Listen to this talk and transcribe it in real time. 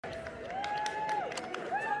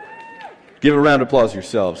Give a round of applause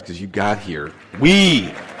yourselves because you got here.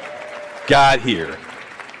 We got here.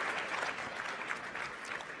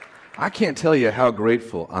 I can't tell you how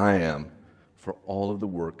grateful I am for all of the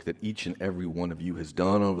work that each and every one of you has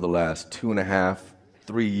done over the last 2.5,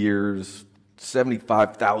 3 years,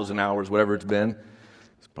 75,000 hours, whatever it's been.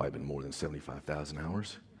 It's probably been more than 75,000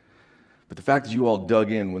 hours. But the fact that you all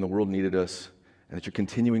dug in when the world needed us and that you're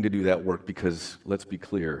continuing to do that work because, let's be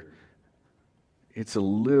clear, it's still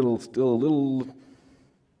a little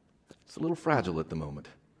fragile at the moment.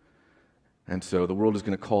 And so the world is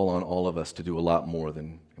going to call on all of us to do a lot more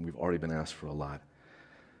and we've already been asked for a lot.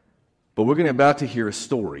 But we're about to hear a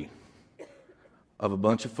story of a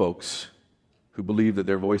bunch of folks who believed that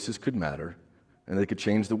their voices could matter and they could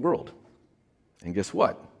change the world. And guess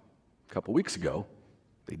what? A couple weeks ago,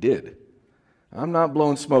 they did. I'm not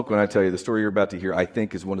blowing smoke when I tell you the story you're about to hear, I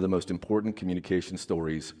think, is one of the most important communication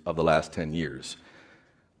stories of the last 10 years.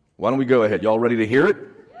 Why don't we go ahead? Y'all ready to hear it?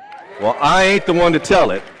 Well, I ain't the one to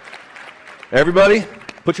tell it. Everybody,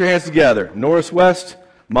 put your hands together. Norris West,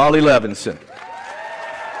 Molly Levinson.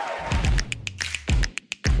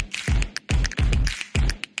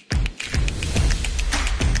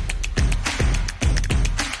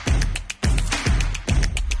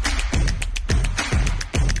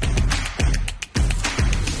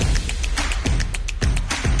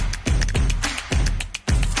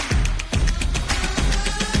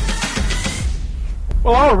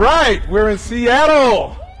 Well, all right, we're in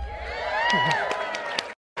Seattle.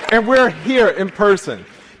 And we're here in person.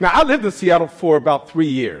 Now, I lived in Seattle for about 3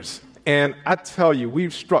 years, and I tell you,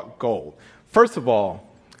 we've struck gold. First of all,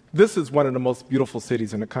 this is one of the most beautiful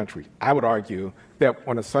cities in the country. I would argue that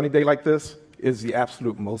on a sunny day like this is the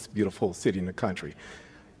absolute most beautiful city in the country.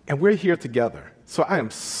 And we're here together. So I am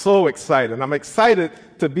so excited. I'm excited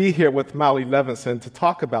to be here with Molly Levinson to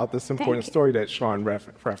talk about this important story that Sean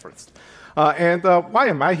referenced. Why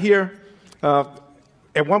am I here?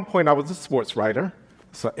 At one point, I was a sports writer,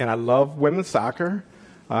 and I love women's soccer.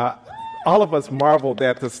 All of us marveled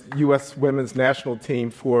at the U.S. women's national team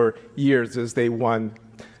for years as they won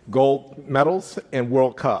gold medals and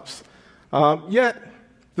World Cups. Yet,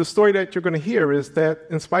 the story that you're going to hear is that,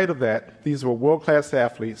 in spite of that, these were world-class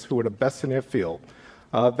athletes who were the best in their field,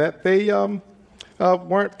 that they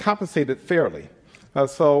weren't compensated fairly.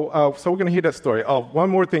 So we're going to hear that story. One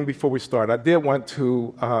more thing before we start. I did want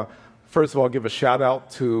to, first of all, give a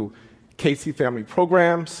shout-out to Casey Family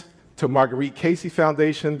Programs, to Marguerite Casey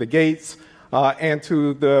Foundation, the Gates, and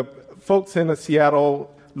to the folks in the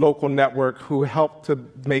Seattle local network who helped to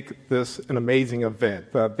make this an amazing event.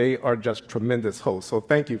 They are just tremendous hosts, so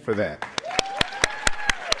thank you for that.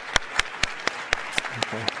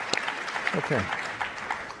 Okay.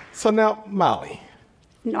 So now, Molly.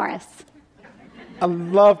 Norris. I'd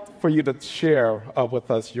love for you to share with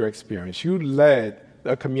us your experience. You led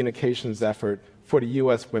a communications effort for the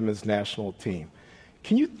U.S. women's national team.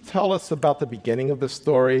 Can you tell us about the beginning of the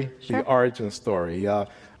story, Sure. the origin story?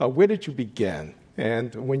 Where did you begin?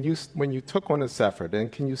 And when you took on this effort,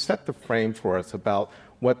 and can you set the frame for us about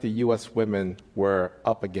what the U.S. women were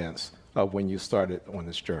up against when you started on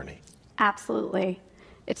this journey? Absolutely.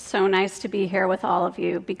 It's so nice to be here with all of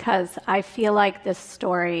you because I feel like this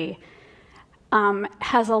story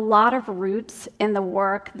has a lot of roots in the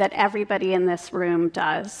work that everybody in this room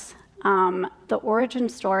does. The origin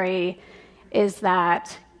story is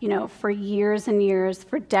that, for years and years,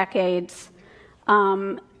 for decades,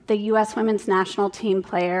 the U.S. women's national team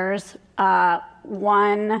players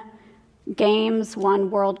won games,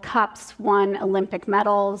 won World Cups, won Olympic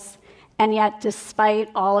medals, and yet despite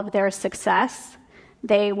all of their success,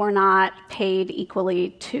 they were not paid equally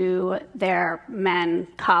to their men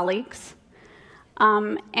colleagues.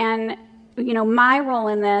 My role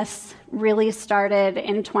in this really started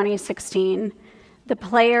in 2016. The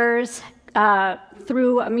players,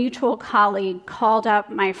 through a mutual colleague, called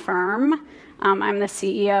up my firm. I'm the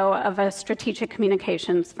CEO of a strategic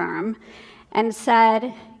communications firm, and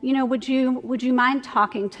said, would you mind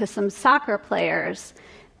talking to some soccer players?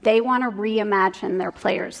 They want to reimagine their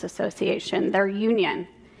players' association, their union.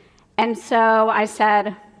 And so I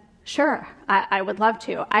said, sure, I would love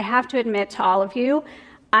to. I have to admit to all of you,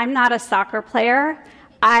 I'm not a soccer player.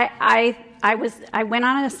 I went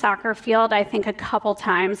on a soccer field, I think, a couple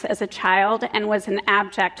times as a child and was an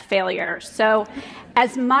abject failure. So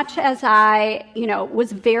as much as I,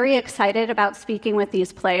 was very excited about speaking with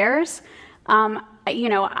these players,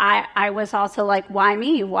 I was also like, why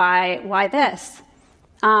me? Why this?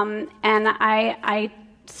 And I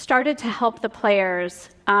started to help the players.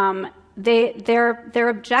 Their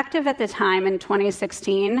objective at the time in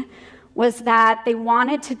 2016 was that they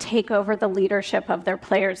wanted to take over the leadership of their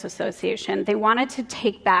Players Association. They wanted to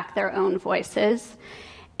take back their own voices.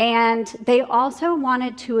 And they also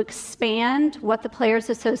wanted to expand what the Players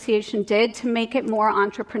Association did to make it more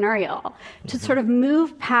entrepreneurial, to sort of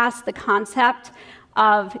move past the concept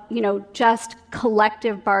of, just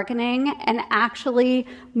collective bargaining and actually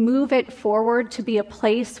move it forward to be a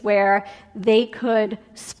place where they could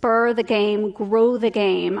spur the game, grow the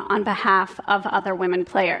game on behalf of other women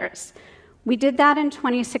players. We did that in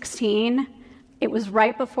 2016. It was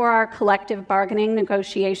right before our collective bargaining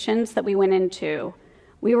negotiations that we went into.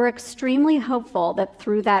 We were extremely hopeful that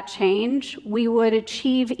through that change, we would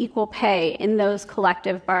achieve equal pay in those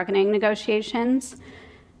collective bargaining negotiations.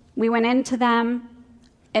 We went into them.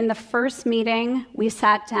 In the first meeting, we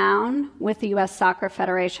sat down with the U.S. Soccer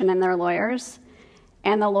Federation and their lawyers,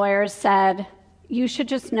 and the lawyers said, you should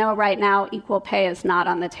just know right now equal pay is not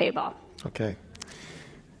on the table. Okay.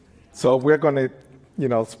 So we're going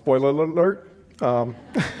to, spoiler alert,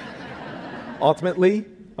 ultimately,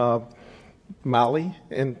 Molly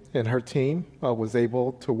and her team was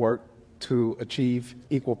able to work to achieve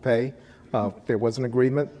equal pay. There was an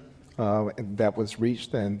agreement that was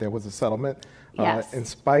reached, and there was a settlement, yes. In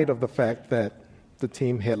spite of the fact that the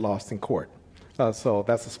team had lost in court. So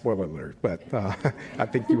that's a spoiler alert, but I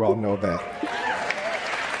think you all know that.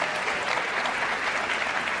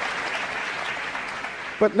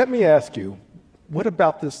 But let me ask you, what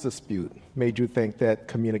about this dispute made you think that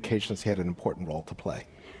communications had an important role to play?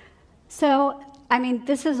 So,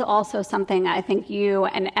 this is also something I think you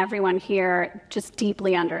and everyone here just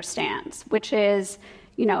deeply understands, which is,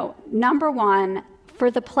 number one, for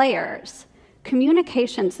the players,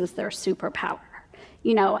 communications is their superpower.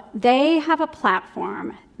 They have a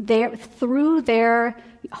platform. Through their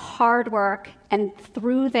hard work and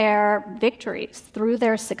through their victories, through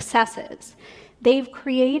their successes, they've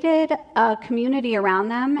created a community around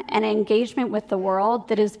them and engagement with the world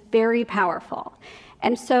that is very powerful.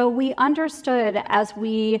 And so we understood as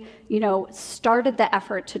we, started the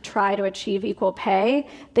effort to try to achieve equal pay,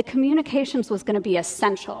 that communications was going to be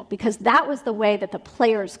essential because that was the way that the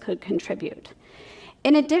players could contribute.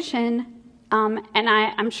 In addition, and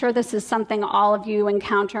I'm sure this is something all of you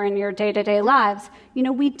encounter in your day-to-day lives,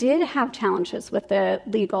 we did have challenges with the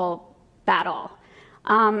legal battle.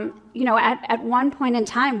 At one point in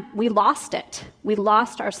time, we lost it. We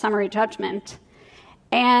lost our summary judgment.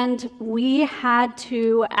 And we had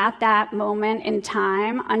to, at that moment in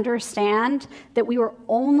time, understand that we were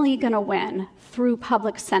only going to win through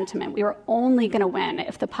public sentiment. We were only going to win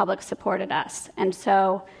if the public supported us. And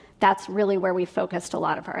so that's really where we focused a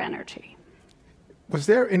lot of our energy. Was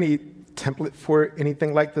there any template for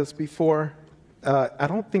anything like this before? I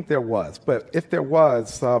don't think there was. But if there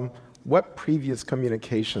was, what previous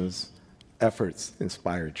communications efforts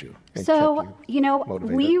inspired you and kept you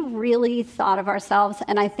motivated? We really thought of ourselves,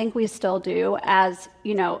 and I think we still do, as,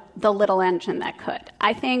 the little engine that could.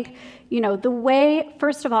 I think, the way,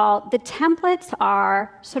 first of all, the templates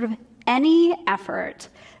are sort of any effort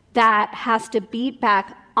that has to beat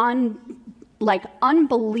back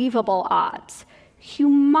unbelievable odds,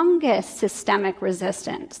 humongous systemic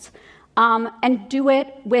resistance, and do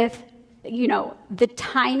it with, the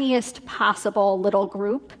tiniest possible little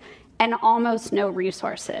group and almost no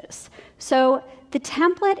resources. So the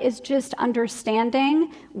template is just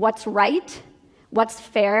understanding what's right, what's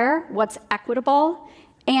fair, what's equitable,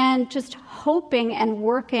 and just hoping and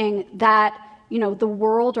working that, the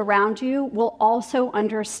world around you will also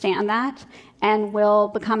understand that and will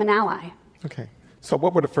become an ally. Okay. So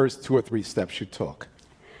what were the first 2 or 3 steps you took?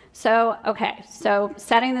 So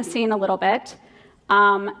setting the scene a little bit.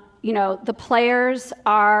 The players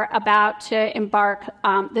are about to embark,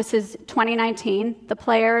 this is 2019, the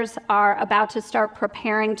players are about to start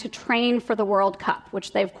preparing to train for the World Cup,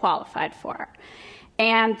 which they've qualified for.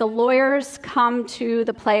 And the lawyers come to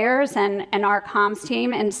the players and our comms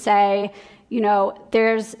team and say,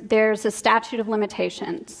 there's a statute of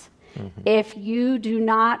limitations. Mm-hmm. If you do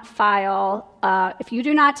not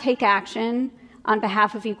take action on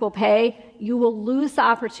behalf of equal pay, you will lose the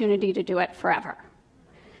opportunity to do it forever.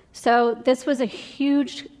 So this was a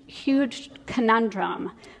huge, huge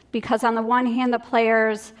conundrum because on the one hand, the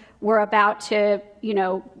players were about to,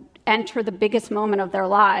 enter the biggest moment of their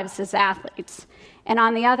lives as athletes. And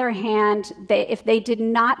on the other hand, if they did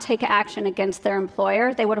not take action against their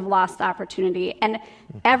employer, they would have lost the opportunity. And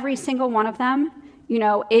every single one of them,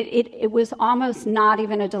 it was almost not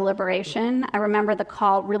even a deliberation. I remember the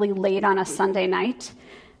call really late on a Sunday night.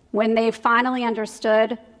 When they finally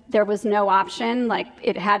understood there was no option, like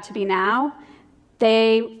it had to be now,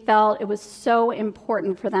 they felt it was so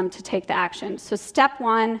important for them to take the action. So step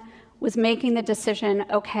one was making the decision,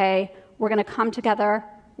 okay, we're going to come together,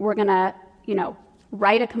 we're going to,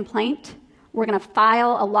 write a complaint, we're going to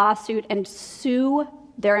file a lawsuit and sue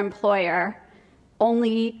their employer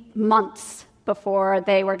only months before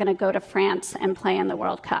they were going to go to France and play in the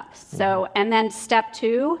World Cup. So, and then step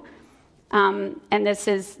two, and this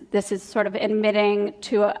is sort of admitting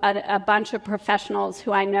to a bunch of professionals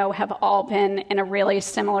who I know have all been in a really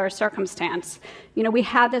similar circumstance. We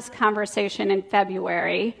had this conversation in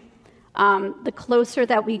February. The closer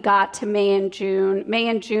that we got to May and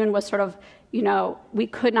June was sort of, we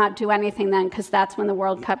could not do anything then because that's when the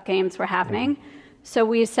World Cup games were happening. So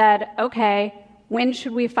we said, okay, when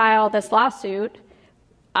should we file this lawsuit?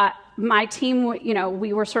 My team,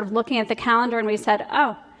 we were sort of looking at the calendar and we said,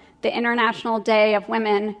 oh, the International Day of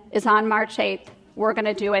Women is on March 8th. We're going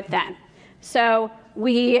to do it then. So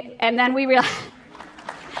then we realized.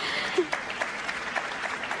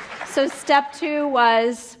 So step two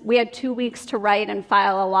was we had 2 weeks to write and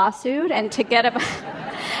file a lawsuit and to get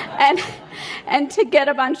and to get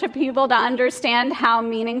a bunch of people to understand how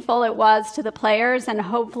meaningful it was to the players and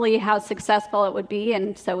hopefully how successful it would be,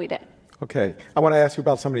 and so we did. Okay, I want to ask you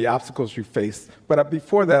about some of the obstacles you faced, but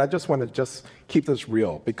before that, I just want to keep this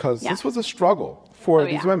real because this was a struggle for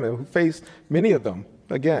these women who faced, many of them,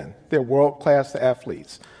 again, they're world-class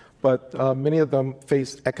athletes, but many of them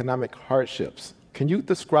faced economic hardships. Can you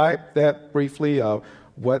describe that briefly,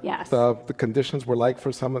 what the conditions were like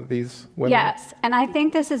for some of these women? Yes, and I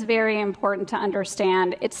think this is very important to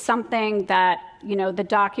understand. It's something that, the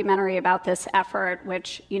documentary about this effort,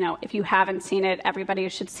 which, if you haven't seen it, everybody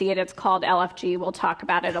should see it. It's called LFG. We'll talk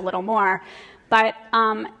about it a little more. But,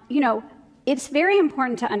 it's very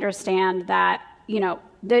important to understand that,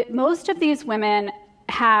 most of these women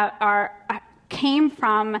came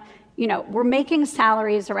from, we're making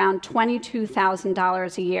salaries around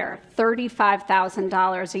 $22,000 a year,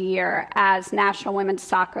 $35,000 a year as National Women's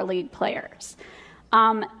Soccer League players.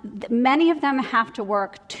 Many of them have to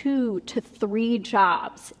work 2 to 3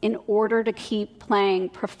 jobs in order to keep playing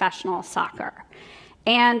professional soccer.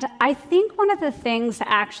 And I think one of the things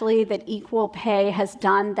actually that equal pay has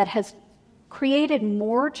done that has created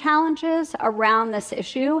more challenges around this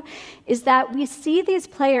issue is that we see these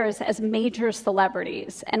players as major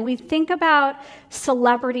celebrities, and we think about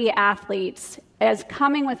celebrity athletes as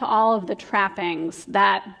coming with all of the trappings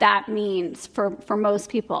that means for most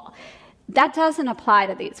people. That doesn't apply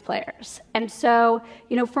to these players. And so,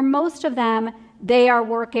 for most of them, they are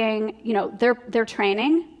working, they're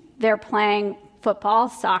training, they're playing football,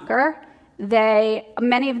 soccer,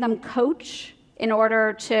 many of them coach in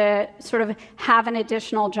order to sort of have an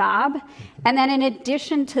additional job. And then in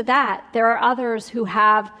addition to that, there are others who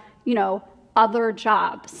have, other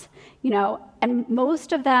jobs, and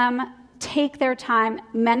most of them take their time.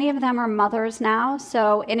 Many of them are mothers now.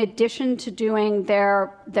 So in addition to doing their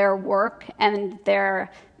work and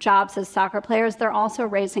their jobs as soccer players, they're also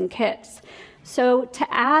raising kids. So to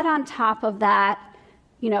add on top of that,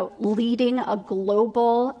 leading a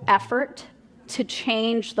global effort to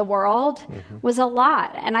change the world was a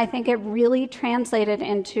lot. And I think it really translated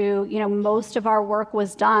into, most of our work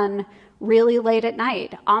was done really late at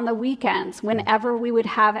night, on the weekends, whenever we would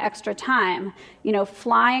have extra time,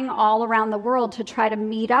 flying all around the world to try to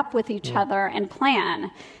meet up with each other and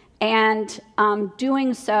plan, and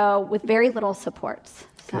doing so with very little supports.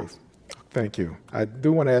 So. Okay. Thank you. I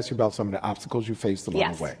do want to ask you about some of the obstacles you faced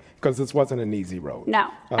along the way, because this wasn't an easy road. No.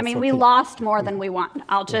 We lost more than we won,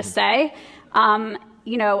 I'll just say. I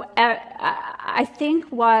think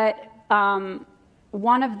what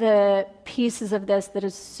one of the pieces of this that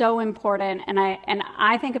is so important, and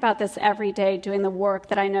I think about this every day doing the work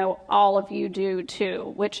that I know all of you do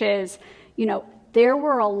too, which is, there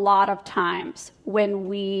were a lot of times when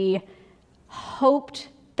we hoped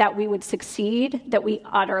that we would succeed, that we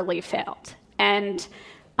utterly failed. And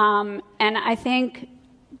I think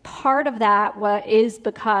part of that is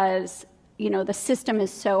because, the system is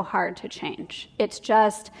so hard to change. It's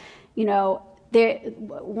just,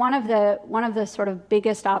 one of the sort of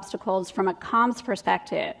biggest obstacles from a comms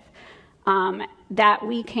perspective that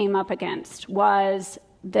we came up against was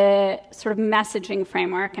the sort of messaging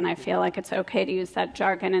framework, and I feel like it's okay to use that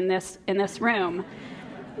jargon in this room.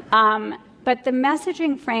 But the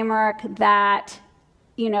messaging framework that,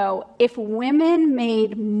 if women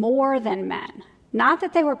made more than men, not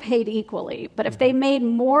that they were paid equally, but if they made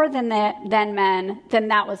more than men, then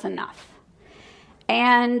that was enough.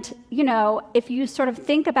 And, if you sort of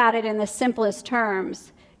think about it in the simplest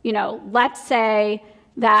terms, let's say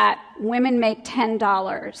that women make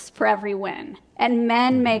 $10 for every win, and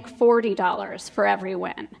men make $40 for every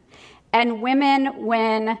win. And women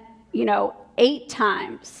win, 8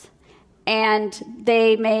 times, and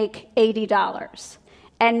they make $80.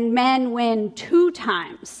 And men win 2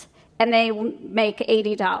 times, and they make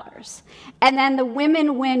 $80. And then the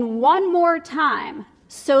women win 1 more time,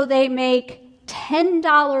 so they make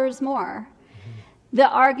 $10 more. The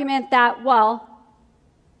argument that, well,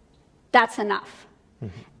 that's enough.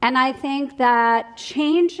 And I think that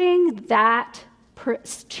changing that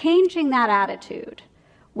attitude,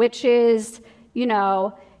 which is,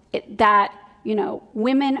 women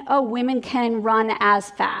can run as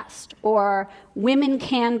fast, or women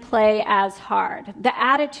can play as hard. The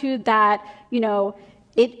attitude that,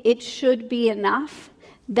 it should be enough,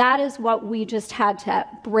 that is what we just had to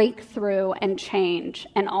break through and change,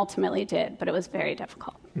 and ultimately did, but it was very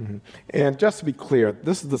difficult. Mm-hmm. And just to be clear,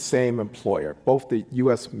 this is the same employer. Both the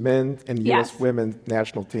U.S. men's and U.S. women's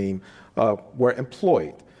national team were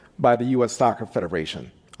employed by the U.S. Soccer Federation.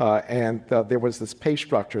 And there was this pay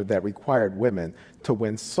structure that required women to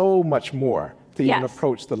win so much more to even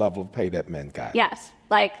approach the level of pay that men got. Yes,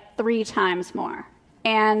 like 3 times more.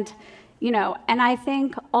 And, and I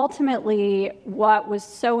think ultimately what was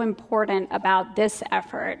so important about this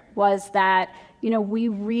effort was that, we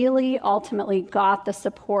really ultimately got the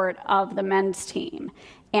support of the men's team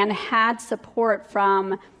and had support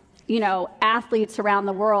from, athletes around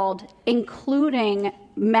the world, including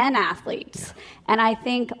men athletes. And I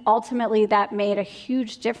think ultimately that made a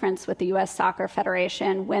huge difference with the U.S. Soccer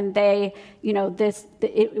Federation when they,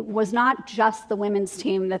 it was not just the women's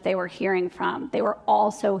team that they were hearing from. They were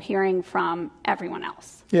also hearing from everyone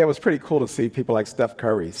else. Yeah, it was pretty cool to see people like Steph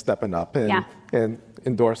Curry stepping up and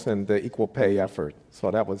endorsing the equal pay effort. So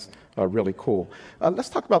that was really cool. Let's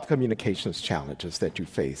talk about the communications challenges that you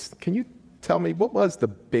faced. Can you tell me what was the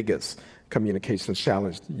biggest communications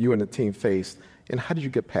challenge you and the team faced, and how did you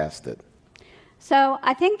get past it? So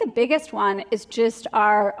I think the biggest one is just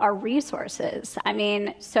our resources. I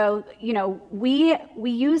mean, so, we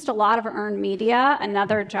used a lot of earned media,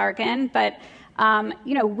 another jargon, but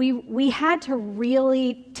we had to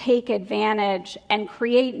really take advantage and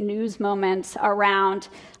create news moments around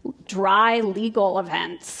dry legal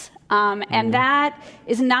events. And that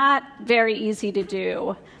is not very easy to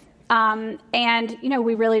do. And,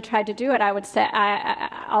 we really tried to do it. I would say,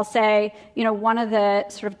 I'll say, one of the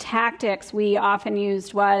sort of tactics we often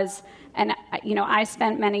used was, and, I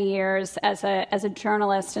spent many years as a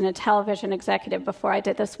journalist and a television executive before I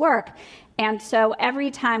did this work. And so every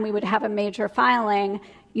time we would have a major filing,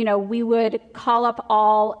 we would call up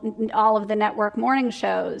all of the network morning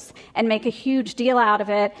shows and make a huge deal out of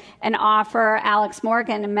it and offer Alex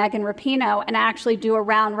Morgan and Megan Rapinoe and actually do a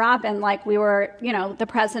round robin like we were, the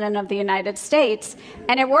president of the United States.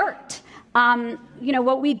 And it worked.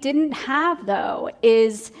 What we didn't have, though,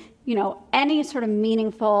 is, any sort of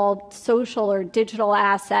meaningful social or digital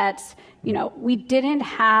assets. We didn't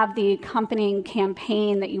have the accompanying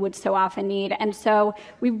campaign that you would so often need. And so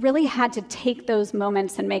we really had to take those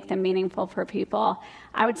moments and make them meaningful for people.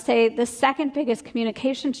 I would say the second biggest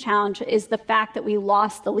communications challenge is the fact that we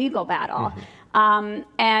lost the legal battle.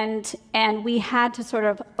 And we had to sort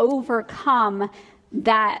of overcome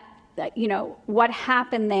that, what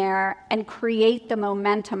happened there and create the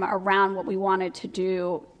momentum around what we wanted to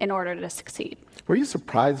do in order to succeed. Were you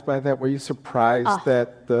surprised by that? Were you surprised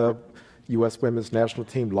that the U.S. women's national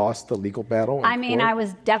team lost the legal battle? I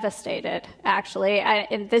was devastated, actually.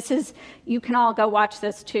 And you can all go watch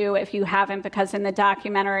this too if you haven't, because in the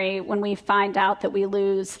documentary, when we find out that we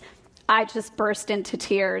lose, I just burst into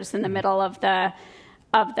tears in the middle of the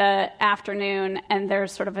afternoon, and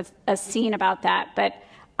there's sort of a scene about that. But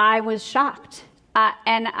I was shocked.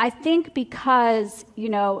 And I think because,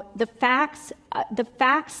 the facts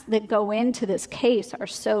that go into this case are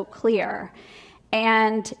so clear.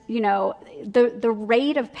 And, the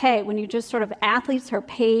rate of pay, when you just sort of, athletes are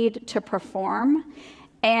paid to perform.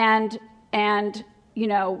 And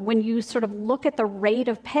when you sort of look at the rate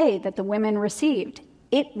of pay that the women received,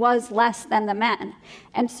 it was less than the men.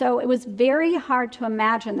 And so it was very hard to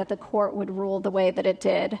imagine that the court would rule the way that it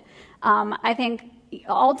did. I think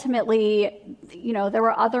ultimately, there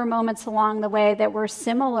were other moments along the way that were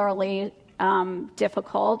similarly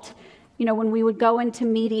difficult. When we would go into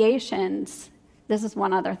mediations, this is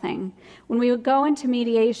one other thing. When we would go into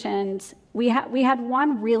mediations, we had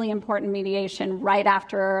one really important mediation right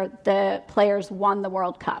after the players won the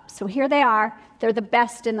World Cup. So here they are. They're the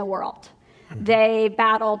best in the world. They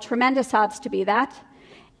battled tremendous odds to be that.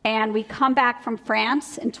 And we come back from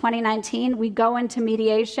France in 2019. We go into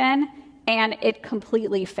mediation, and it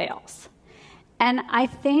completely fails. And I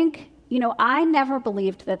think, I never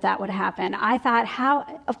believed that would happen. I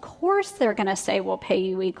thought, of course they're going to say, we'll pay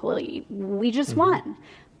you equally. We just won.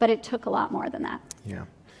 But it took a lot more than that. Yeah.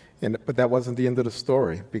 But that wasn't the end of the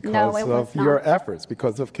story because No, it was of your not. efforts,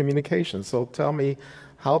 because of communication. So tell me,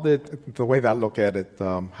 the way that I look at it,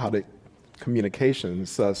 how did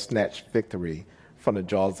communications snatch victory from the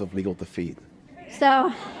jaws of legal defeat?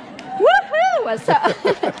 So, woohoo!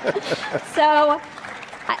 So,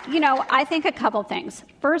 I think a couple things.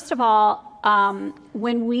 First of all,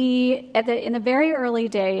 when in the very early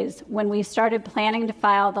days, when we started planning to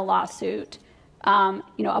file the lawsuit,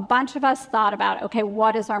 a bunch of us thought about, okay,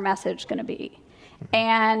 what is our message going to be?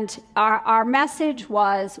 And our message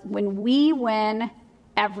was, when we win,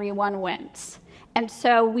 everyone wins. And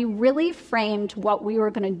so we really framed what we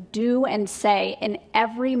were going to do and say in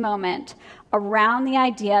every moment around the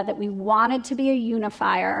idea that we wanted to be a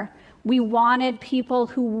unifier. We wanted people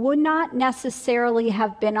who would not necessarily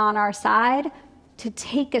have been on our side to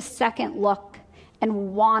take a second look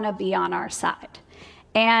and want to be on our side.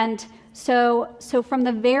 And so from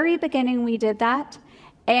the very beginning, we did that.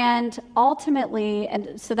 And ultimately,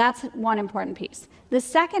 and so that's one important piece. The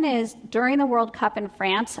second is, during the World Cup in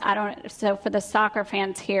France, so for the soccer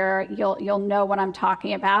fans here, you'll know what I'm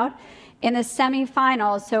talking about. In the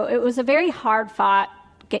semifinals, so it was a very hard-fought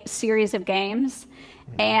series of games,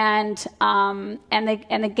 and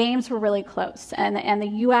the games were really close, and the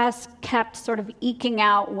U.S. kept sort of eking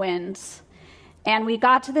out wins, and we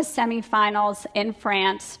got to the semifinals in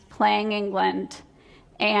France, playing England,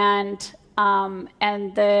 and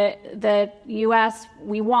the U.S.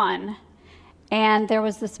 we won. And there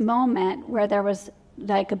was this moment where there was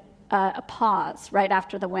like a pause right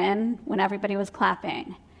after the win when everybody was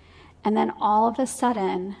clapping. And then all of a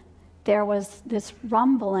sudden, there was this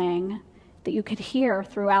rumbling that you could hear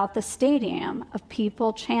throughout the stadium of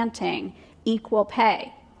people chanting, "Equal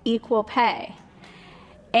pay, equal pay."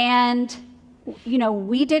 And,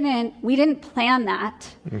 we didn't plan that.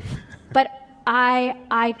 But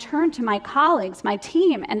I turned to my colleagues, my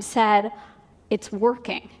team, and said, it's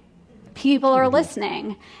working. People are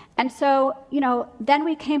listening. And so, then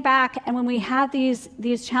we came back, and when we had these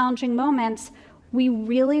challenging moments, we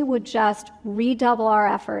really would just redouble our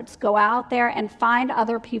efforts, go out there and find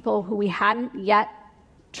other people who we hadn't yet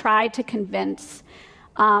tried to convince,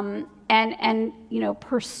 and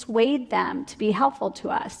persuade them to be helpful to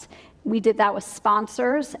us. We did that with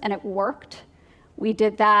sponsors, and it worked. We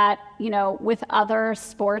did that, with other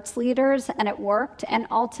sports leaders, and it worked. And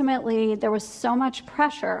ultimately, there was so much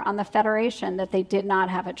pressure on the Federation that they did not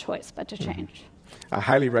have a choice but to change. I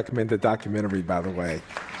highly recommend the documentary, by the way.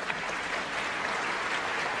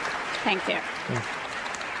 Thank you.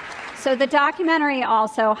 So the documentary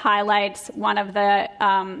also highlights one of the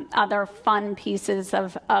other fun pieces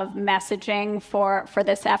of messaging for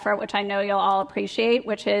this effort, which I know you'll all appreciate,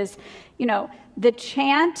 which is, the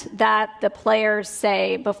chant that the players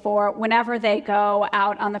say whenever they go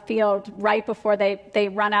out on the field, right before they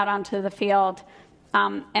run out onto the field,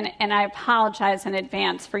 and I apologize in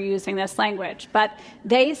advance for using this language, but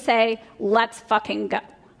they say, "Let's fucking go,"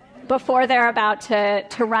 before they're about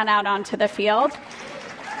to run out onto the field.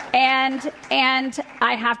 And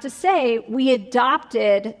I have to say, we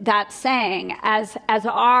adopted that saying as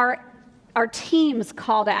our team's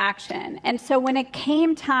call to action. And so when it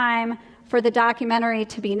came time for the documentary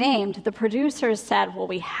to be named, the producers said, well,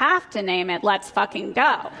 we have to name it Let's Fucking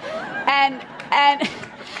Go. And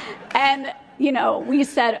we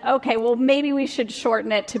said, okay, well, maybe we should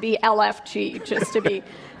shorten it to be LFG, just to be,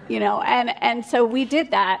 and so we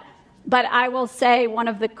did that. But I will say one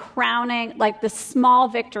of the crowning, the small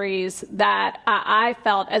victories that I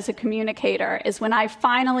felt as a communicator is when I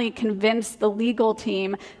finally convinced the legal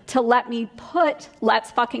team to let me put "Let's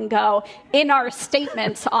Fucking Go" in our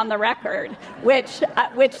statements on the record, which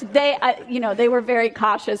they, they were very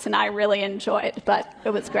cautious, and I really enjoyed, but it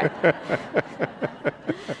was great.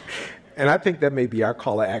 And I think that may be our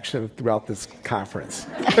call to action throughout this conference.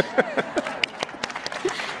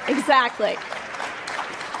 Exactly.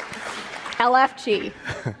 LFG.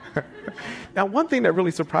 Now, one thing that really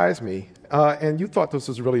surprised me, and you thought this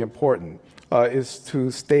was really important, is to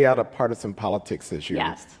stay out of partisan politics as you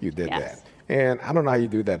did that. And I don't know how you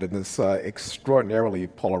do that in this extraordinarily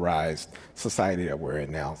polarized society that we're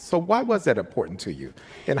in now. So why was that important to you?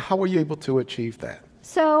 And how were you able to achieve that?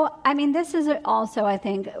 So, this is also, I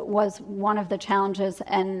think, was one of the challenges,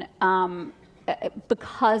 and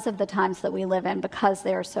because of the times that we live in, because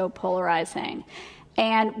they are so polarizing.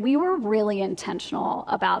 And we were really intentional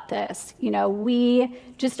about this. We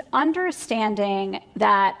just understanding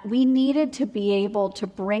that we needed to be able to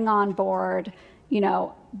bring on board,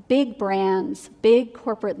 big brands, big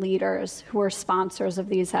corporate leaders who are sponsors of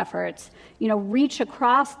these efforts, reach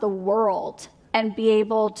across the world and be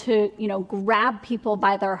able to, grab people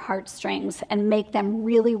by their heartstrings and make them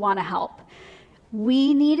really want to help.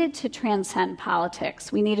 We needed to transcend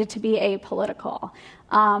politics. We needed to be apolitical.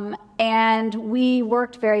 And we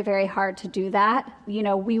worked very, very hard to do that.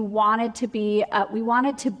 We wanted to be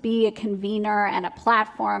a convener and a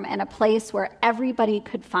platform and a place where everybody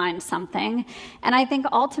could find something. And I think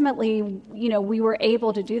ultimately, we were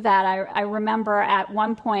able to do that. I remember at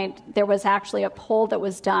one point there was actually a poll that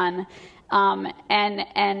was done. And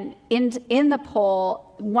in the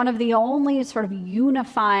poll, one of the only sort of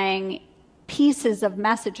unifying pieces of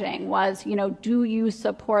messaging was, do you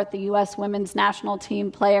support the U.S. women's national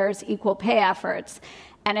team players' equal pay efforts?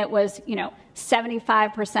 And it was,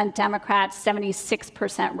 75% Democrats,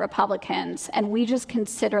 76% Republicans. And we just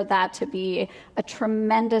consider that to be a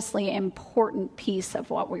tremendously important piece of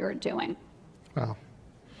what we were doing. Wow.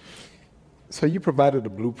 So you provided a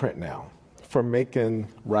blueprint now for making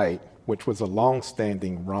right, which was a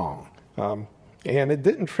long-standing wrong. And it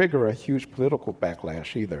didn't trigger a huge political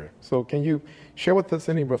backlash either. So can you share with us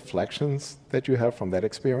any reflections that you have from that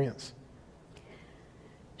experience?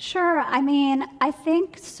 Sure. I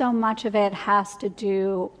think so much of it has to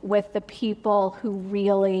do with the people who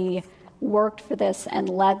really worked for this and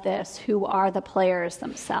led this, who are the players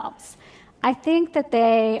themselves. I think that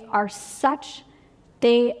they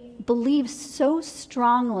believe so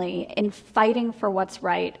strongly in fighting for what's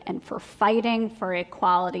right and for fighting for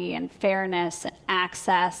equality and fairness and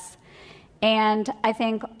access. And I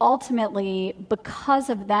think ultimately, because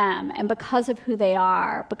of them and because of who they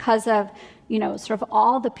are, because of, sort of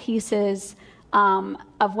all the pieces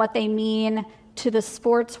of what they mean to the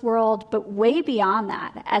sports world, but way beyond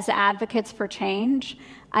that, as advocates for change,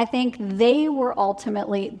 I think they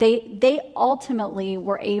ultimately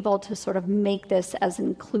were able to sort of make this as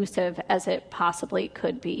inclusive as it possibly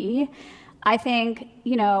could be. I think,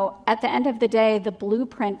 at the end of the day, the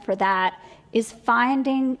blueprint for that is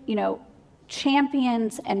finding,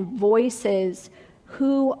 champions and voices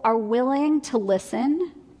who are willing to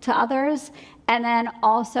listen to others and then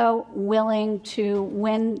also willing to,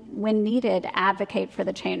 when needed, advocate for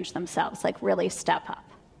the change themselves, like really step up.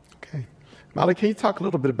 Okay. Molly, can you talk a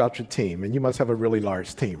little bit about your team? And you must have a really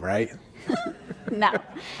large team, right? No.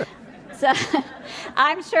 So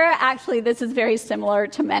I'm sure actually this is very similar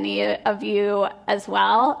to many of you as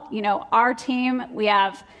well. Our team, we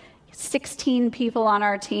have 16 people on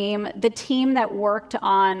our team. The team that worked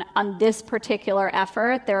on this particular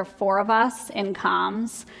effort, there are 4 of us in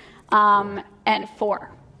comms, and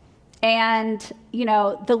 4. And,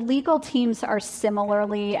 the legal teams are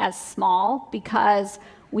similarly as small because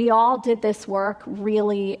we all did this work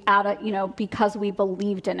really because we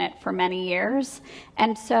believed in it for many years.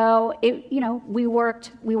 And so, we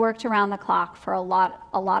worked around the clock for a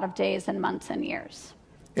lot of days and months and years.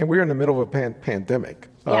 And we're in the middle of a pandemic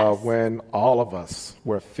Yes. when all of us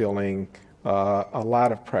were feeling a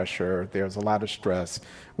lot of pressure. There's a lot of stress.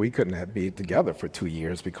 We couldn't be together for 2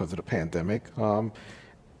 years because of the pandemic.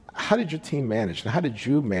 How did your team manage? And how did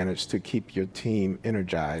you manage to keep your team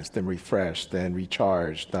energized and refreshed and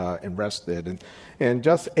recharged and rested and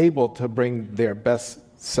just able to bring their best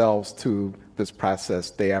selves to this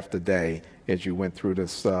process day after day as you went through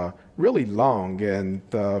this really long and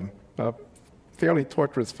fairly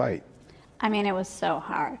torturous fight? It was so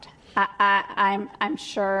hard. I'm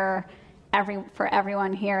sure for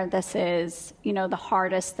everyone here, this is, the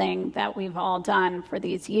hardest thing that we've all done for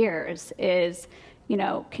these years is,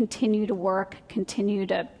 continue to work, continue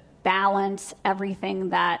to balance everything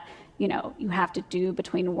that, you have to do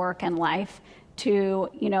between work and life to,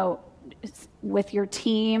 with your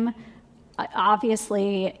team.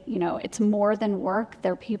 Obviously, it's more than work.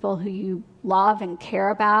 They're people who you love and care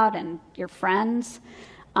about and your friends.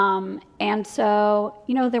 And so,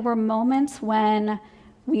 there were moments when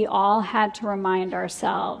we all had to remind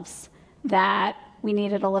ourselves that we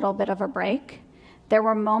needed a little bit of a break. There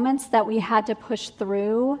were moments that we had to push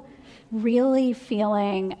through, really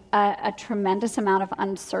feeling a tremendous amount of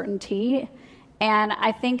uncertainty. And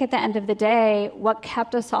I think at the end of the day, what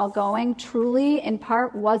kept us all going truly, in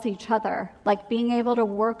part, was each other. Like being able to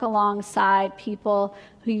work alongside people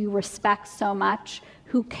who you respect so much,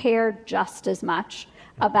 who cared just as much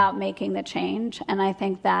about making the change. And I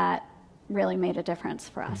think that really made a difference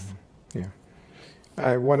for us. Mm-hmm. Yeah.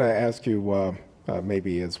 I want to ask you,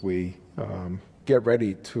 maybe as we get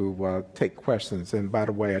ready to take questions. And by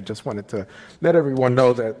the way, I just wanted to let everyone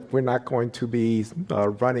know that we're not going to be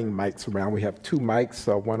running mics around. We have 2 mics,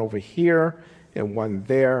 one over here and one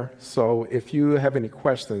there. So if you have any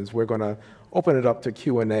questions, we're going to open it up to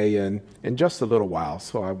Q&A in just a little while.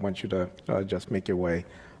 So I want you to just make your way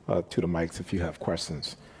to the mics if you have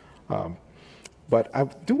questions. But I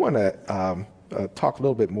do want to talk a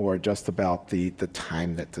little bit more just about the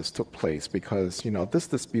time that this took place, because, this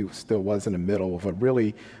dispute still was in the middle of a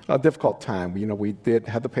really difficult time. We did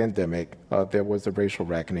have the pandemic. There was a racial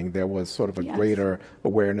reckoning. There was sort of a greater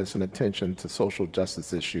awareness and attention to social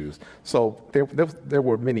justice issues. So there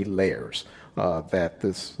were many layers that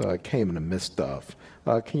this came in the midst of.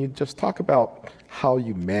 Can you just talk about how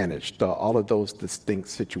you managed all of those distinct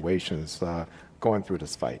situations going through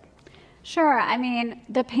this fight? Sure. I mean,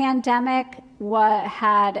 the pandemic was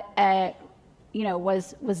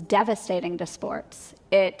devastating to sports.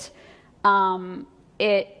 There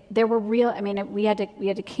were real. I mean, we had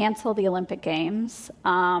to cancel the Olympic Games.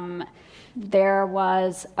 There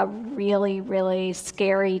was a really, really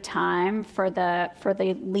scary time for the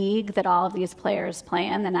league that all of these players play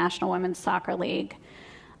in, the National Women's Soccer League.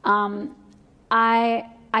 I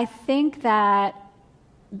think that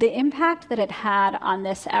the impact that it had on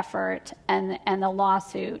this effort and the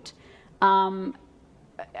lawsuit, on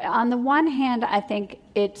the one hand, I think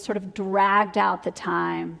it sort of dragged out the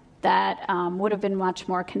time that would have been much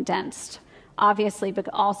more condensed, obviously, but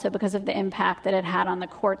also because of the impact that it had on the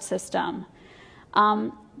court system.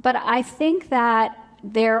 But I think that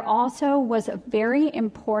there also was a very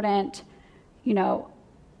important,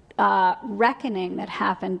 reckoning that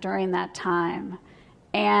happened during that time,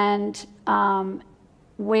 and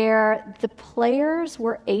where the players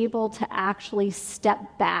were able to actually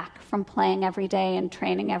step back from playing every day and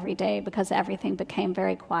training every day because everything became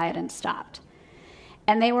very quiet and stopped.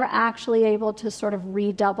 And they were actually able to sort of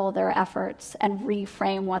redouble their efforts and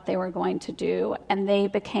reframe what they were going to do. And they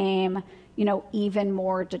became, even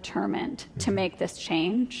more determined to make this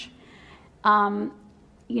change.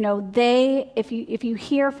 If you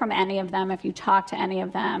hear from any of them, if you talk to any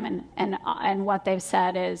of them, and what they've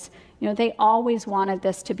said is, they always wanted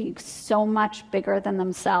this to be so much bigger than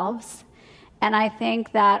themselves. And I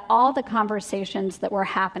think that all the conversations that were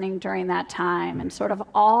happening during that time and sort of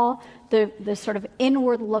all the sort of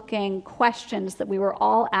inward-looking questions that we were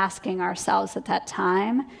all asking ourselves at that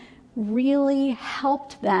time really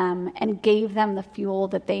helped them and gave them the fuel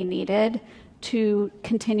that they needed to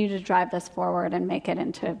continue to drive this forward and make it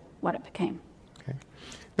into what it became. Okay.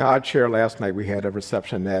 Now, our chair last night, we had a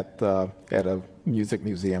reception at a music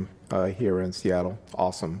museum here in Seattle.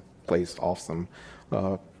 Awesome place, awesome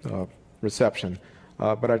reception.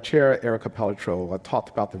 But our chair, Erica Pelletreau, talked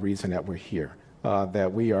about the reason that we're here,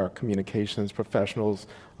 that we are communications professionals.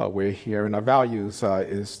 We're here, and our values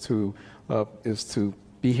is to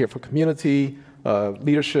be here for community,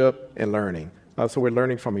 leadership, and learning. So we're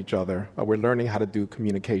learning from each other. We're learning how to do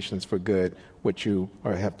communications for good, which you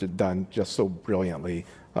have done just so brilliantly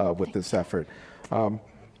with this effort.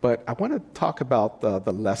 But I want to talk about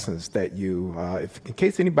the lessons that you, in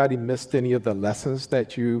case anybody missed any of the lessons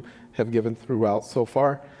that you have given throughout so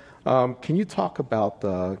far, can you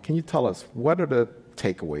tell us what are the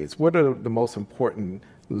takeaways? What are the most important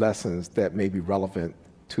lessons that may be relevant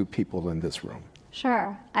to people in this room?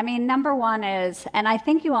 Sure. I mean, number one is, and I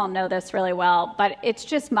think you all know this really well, but it's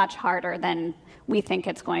just much harder than we think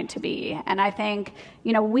it's going to be. And I think,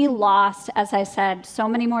 we lost, as I said, so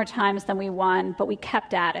many more times than we won, but we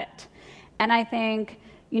kept at it. And I think,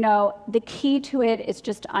 the key to it is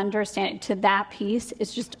just understanding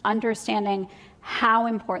how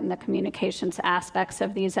important the communications aspects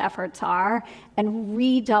of these efforts are and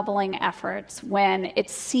redoubling efforts when it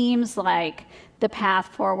seems like the path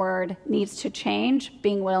forward needs to change,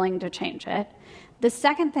 being willing to change it. The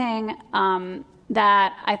second thing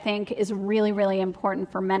that I think is really, really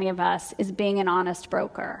important for many of us is being an honest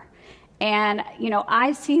broker. And,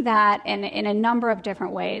 I see that in a number of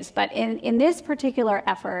different ways. But in this particular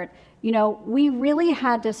effort, we really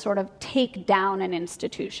had to sort of take down an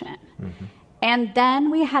institution. Mm-hmm. And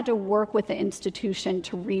then we had to work with the institution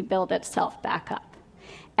to rebuild itself back up.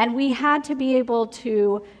 And we had to be able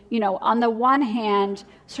to, on the one hand,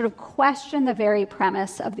 sort of question the very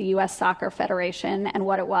premise of the U.S. Soccer Federation and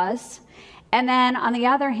what it was. And then, on the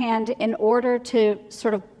other hand, in order to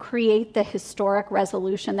sort of create the historic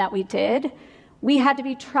resolution that we did, we had to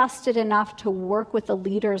be trusted enough to work with the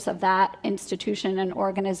leaders of that institution and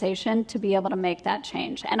organization to be able to make that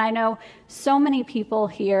change. And I know so many people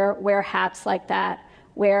here wear hats like that,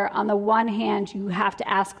 where on the one hand, you have to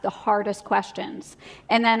ask the hardest questions.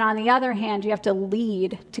 And then on the other hand, you have to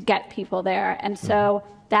lead to get people there. And so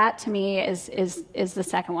that, to me, is the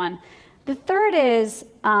second one. The third is,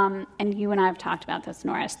 and you and I have talked about this,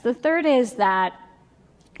 Norris, the third is that,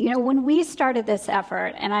 when we started this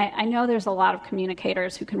effort, and I know there's a lot of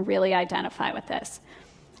communicators who can really identify with this,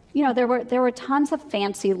 there were tons of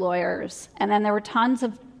fancy lawyers, and then there were tons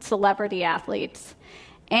of celebrity athletes.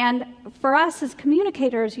 And for us as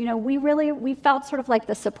communicators, we felt sort of like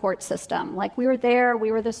the support system. Like we were there,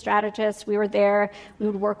 we were the strategists, we were there, we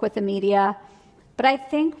would work with the media. But I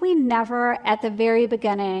think we never, at the very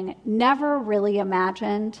beginning, never really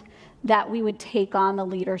imagined that we would take on the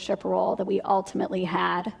leadership role that we ultimately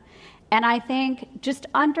had. And I think just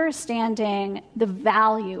understanding the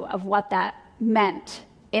value of what that meant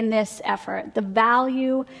in this effort, the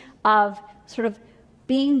value of sort of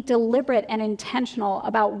being deliberate and intentional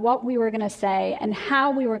about what we were going to say and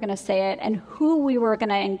how we were going to say it and who we were going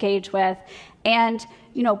to engage with, and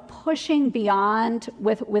pushing beyond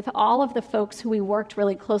with all of the folks who we worked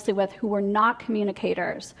really closely with who were not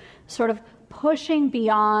communicators, sort of pushing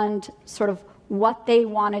beyond sort of what they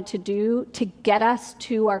wanted to do to get us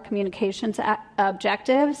to our communications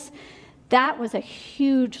objectives. That was a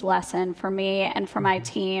huge lesson for me and for my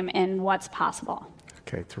team in what's possible.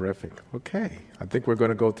 Okay, terrific. Okay, I think we're going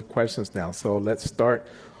to go to questions now. So let's start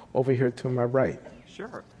over here to my right.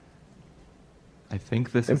 Sure. I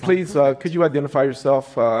think this is... And please, could you identify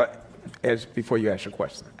yourself before you ask your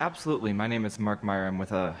question? Absolutely. My name is Mark Meyer. I'm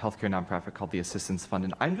with a healthcare nonprofit called the Assistance Fund,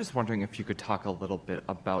 and I'm just wondering if you could talk a little bit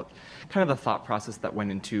about kind of the thought process that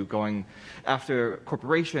went into going after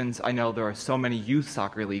corporations. I know there are so many youth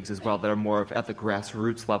soccer leagues as well that are more at the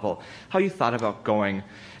grassroots level. How you thought about going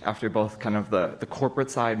after both kind of the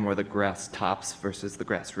corporate side, more the grass tops versus the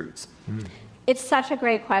grassroots? It's such a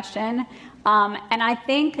great question. And I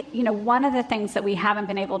think, one of the things that we haven't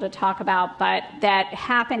been able to talk about, but that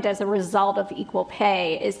happened as a result of equal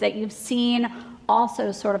pay, is that you've seen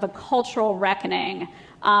also sort of a cultural reckoning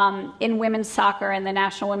in women's soccer and the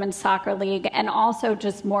National Women's Soccer League, and also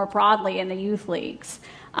just more broadly in the youth leagues.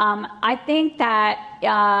 I think that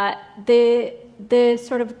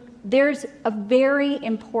there's a very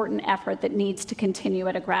important effort that needs to continue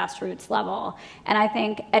at a grassroots level. And I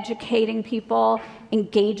think educating people,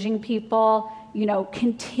 engaging people,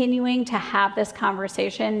 continuing to have this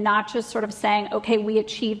conversation, not just sort of saying, okay, we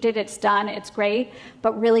achieved it, it's done, it's great,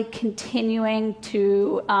 but really continuing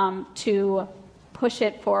to push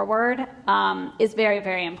it forward is very,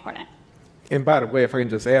 very important. And by the way, if I can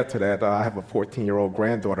just add to that, I have a 14-year-old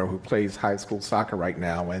granddaughter who plays high school soccer right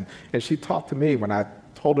now, and she talked to me when I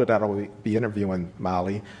told her that I would be interviewing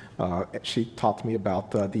Molly. She talked to me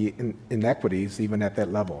about the inequities even at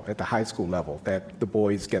that level, at the high school level, that the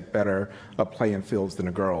boys get better playing fields than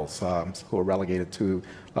the girls, who are relegated to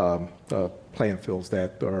playing fields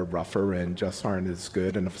that are rougher and just aren't as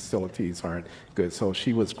good, and the facilities aren't good. So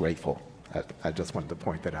she was grateful. I just wanted to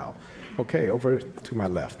point that out. Okay, over to my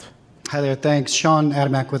left. Hi there, thanks. Sean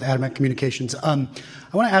Adamek with Adamek Communications. I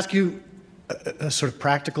want to ask you a sort of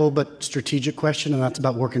practical but strategic question, and that's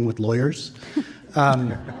about working with lawyers,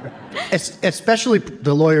 especially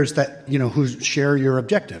the lawyers that who share your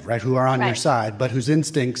objective, right? Who are on your side, but whose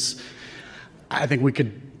instincts, I think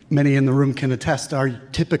many in the room can attest, are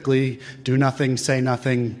typically do nothing, say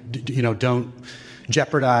nothing, don't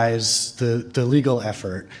jeopardize the legal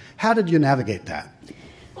effort. How did you navigate that?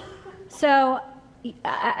 So,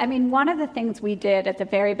 one of the things we did at the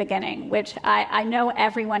very beginning, which I know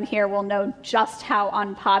everyone here will know just how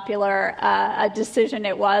unpopular a decision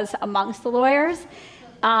it was amongst the lawyers,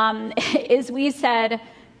 is we said,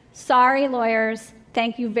 sorry, lawyers,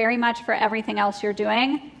 thank you very much for everything else you're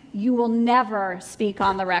doing. You will never speak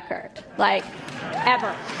on the record,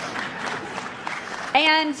 ever.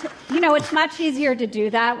 And, it's much easier to do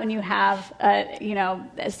that when you have,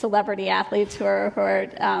 celebrity athletes who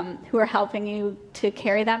are helping you to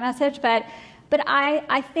carry that message. But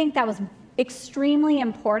I think that was extremely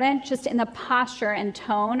important just in the posture and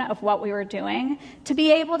tone of what we were doing to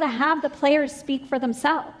be able to have the players speak for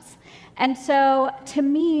themselves. And so to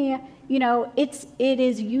me, it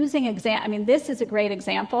is using this is a great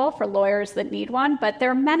example for lawyers that need one, but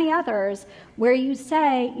there are many others where you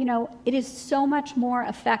say, it is so much more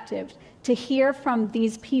effective to hear from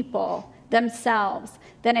these people themselves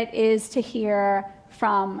than it is to hear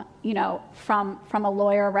from a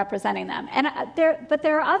lawyer representing them. And but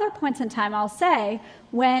there are other points in time, I'll say,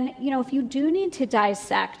 when, if you do need to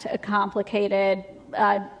dissect a complicated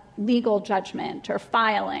legal judgment or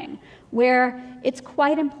filing, where it's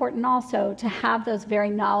quite important also to have those very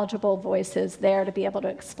knowledgeable voices there to be able to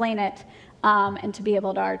explain it and to be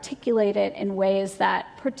able to articulate it in ways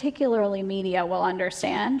that particularly media will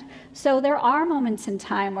understand. So there are moments in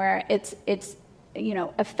time where it's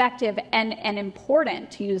effective and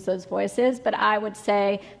important to use those voices, but I would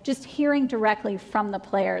say just hearing directly from the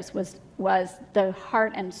players was the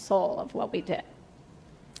heart and soul of what we did.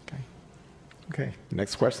 Okay.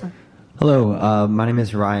 Next question. Hello, my name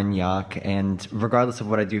is Ryan Yock, and regardless of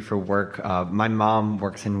what I do for work, my mom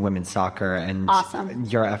works in women's soccer, and Awesome.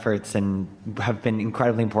 your efforts have been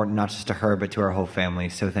incredibly important, not just to her, but to our whole family.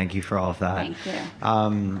 So thank you for all of that. Thank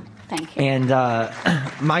you. Thank you. And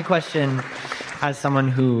my question, as someone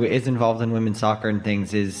who is involved in women's soccer and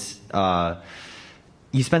things, is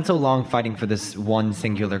you spent so long fighting for this one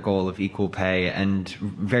singular goal of equal pay, and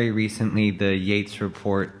very recently the Yates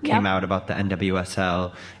report came out about the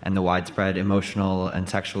NWSL and the widespread emotional and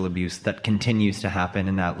sexual abuse that continues to happen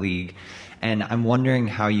in that league. And I'm wondering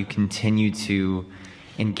how you continue to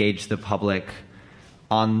engage the public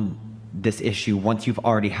on this issue once you've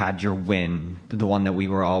already had your win, the one that we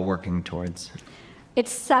were all working towards.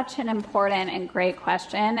 It's such an important and great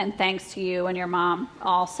question, and thanks to you and your mom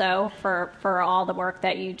also for all the work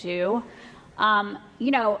that you do.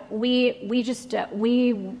 You know, we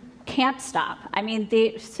can't stop. I mean,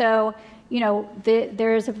 for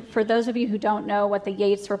those of you who don't know what the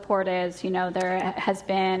Yates report is, you know, there has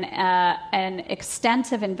been an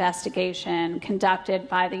extensive investigation conducted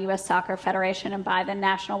by the U.S. Soccer Federation and by the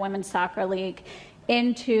National Women's Soccer League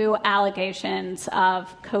into allegations of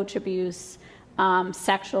coach abuse,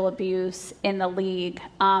 sexual abuse in the league.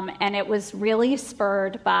 And it was really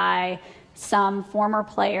spurred by some former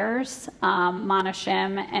players, Mana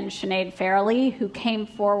Shim and Sinead Farrelly, who came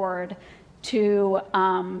forward to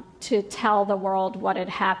tell the world what had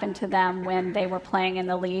happened to them when they were playing in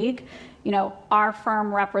the league. You know, our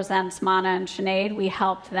firm represents Mana and Sinead. We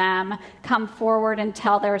helped them come forward and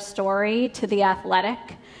tell their story to The Athletic,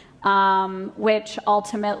 which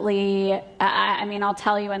ultimately, I mean, I'll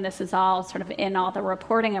tell you, and this is all sort of in all the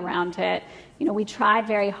reporting around it, you know, we tried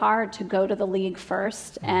very hard to go to the league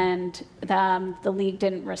first, and the league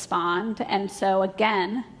didn't respond. And so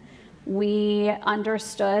again, we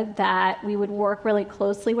understood that we would work really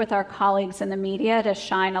closely with our colleagues in the media to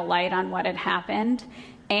shine a light on what had happened.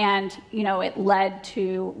 And, you know, it led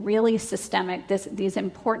to really these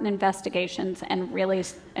important investigations and really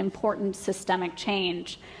important systemic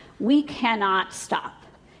change. We cannot stop.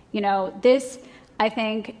 You know, this, I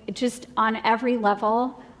think, just on every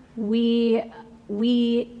level, we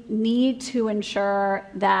need to ensure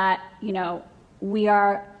that, you know, we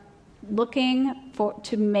are looking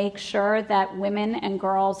to make sure that women and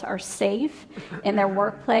girls are safe in their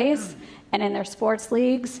workplace and in their sports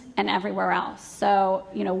leagues and everywhere else. So,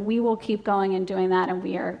 you know, we will keep going and doing that, and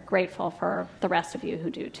we are grateful for the rest of you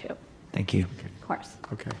who do too. Thank you. Of course.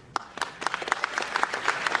 Okay.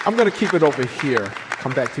 I'm going to keep it over here.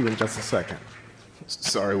 Come back to you in just a second.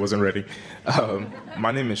 Sorry, wasn't ready.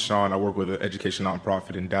 My name is Sean. I work with an education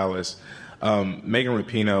nonprofit in Dallas. Megan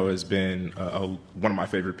Rapinoe has been one of my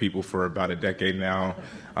favorite people for about a decade now.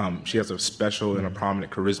 She has a special and a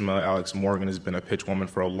prominent charisma. Alex Morgan has been a pitch woman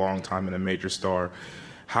for a long time and a major star.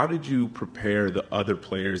 How did you prepare the other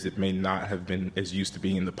players that may not have been as used to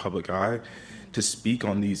being in the public eye to speak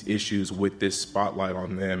on these issues with this spotlight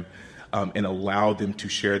on them, and allow them to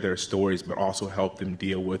share their stories, but also help them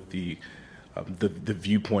deal with the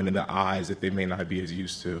viewpoint and the eyes that they may not be as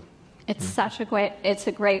used to? It's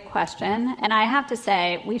a great question. And I have to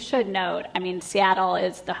say, we should note, I mean, Seattle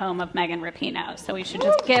is the home of Megan Rapinoe, so we should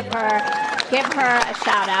just give her a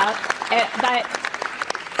shout out.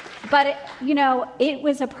 But you know, it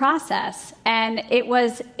was a process, and it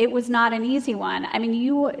was not an easy one. I mean,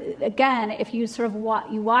 if you sort of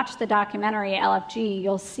watch the documentary LFG,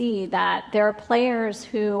 you'll see that there are players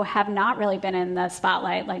who have not really been in the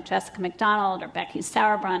spotlight, like Jessica McDonald or Becky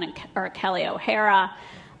Sauerbrunn or Kelly O'Hara,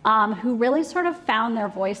 who really sort of found their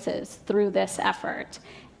voices through this effort.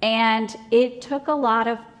 And it took a lot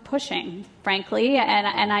of pushing, frankly,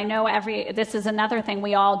 and I know this is another thing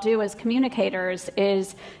we all do as communicators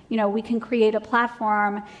is, you know, we can create a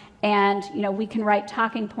platform and, you know, we can write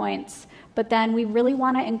talking points, but then we really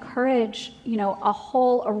want to encourage, you know, a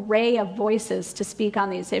whole array of voices to speak on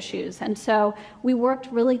these issues. And so we worked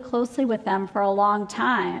really closely with them for a long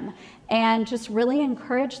time and just really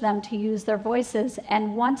encouraged them to use their voices.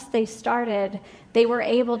 And once they started, they were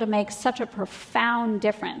able to make such a profound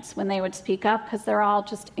difference when they would speak up, because they're all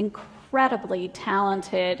just incredibly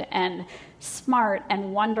talented and smart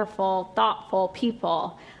and wonderful, thoughtful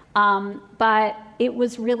people. But it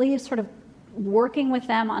was really sort of working with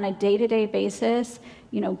them on a day-to-day basis,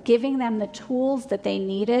 you know, giving them the tools that they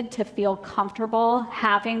needed to feel comfortable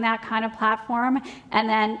having that kind of platform, and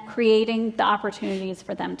then creating the opportunities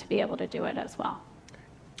for them to be able to do it as well.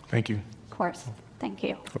 Thank you. Of course. Thank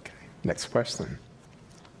you. Okay. Next question.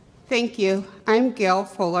 Thank you. I'm Gail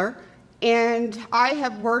Fuller, and I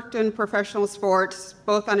have worked in professional sports,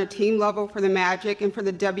 both on a team level for the Magic and for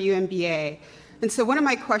the WNBA. And so one of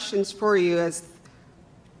my questions for you is,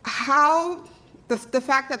 how the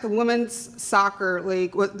fact that the women's soccer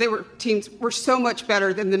league, teams were so much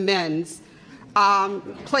better than the men's,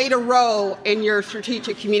 played a role in your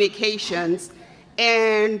strategic communications.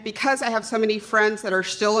 And because I have so many friends that are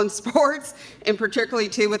still in sports, and particularly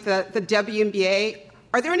too with the WNBA,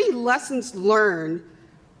 are there any lessons learned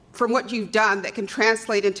from what you've done that can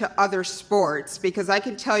translate into other sports? Because I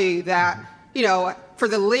can tell you that, for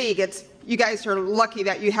the league, you guys are lucky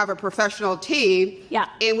that you have a professional team. Yeah.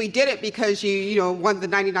 And we did it because you won the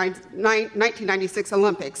 1996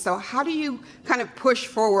 Olympics. So how do you kind of push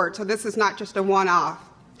forward so this is not just a one-off?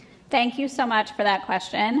 Thank you so much for that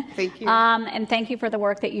question. Thank you. And thank you for the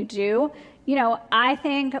work that you do. I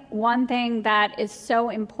think one thing that is so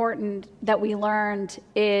important that we learned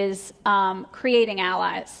is creating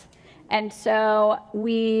allies. And so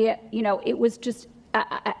it was just,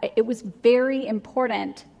 it was very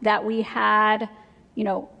important that we had,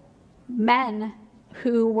 men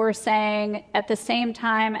who were saying at the same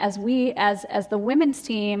time as as the women's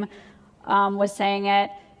team was saying it,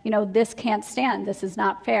 this can't stand, this is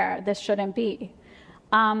not fair, this shouldn't be.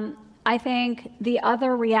 I think the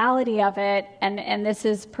other reality of it, and this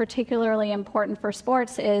is particularly important for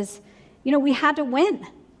sports, is, we had to win.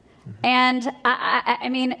 And I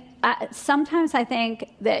mean, sometimes I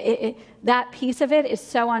think that that piece of it is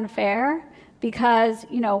so unfair because,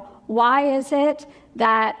 why is it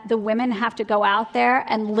that the women have to go out there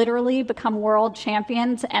and literally become world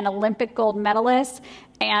champions and Olympic gold medalists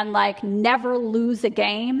and never lose a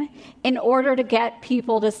game in order to get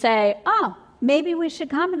people to say, oh, maybe we should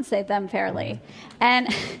compensate them fairly? And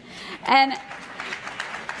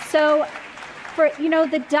so for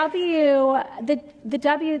the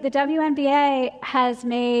WNBA has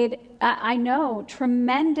made I know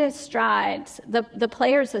tremendous strides, the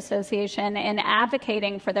Players Association, in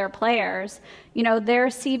advocating for their players. Their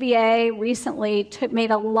CBA recently made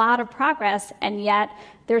a lot of progress, and yet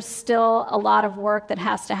there's still a lot of work that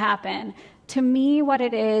has to happen. To me, what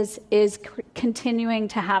it is continuing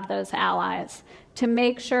to have those allies, to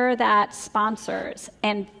make sure that sponsors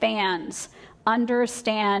and fans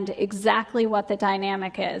understand exactly what the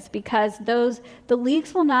dynamic is, because the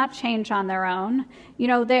leagues will not change on their own.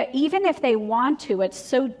 Even if they want to, it's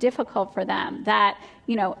so difficult for them that,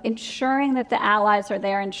 ensuring that the allies are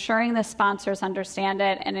there, ensuring the sponsors understand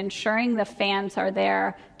it, and ensuring the fans are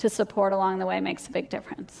there to support along the way makes a big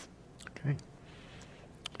difference.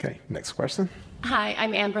 Okay, next question. Hi,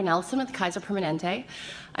 I'm Amber Nelson with Kaiser Permanente.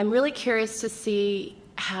 I'm really curious to see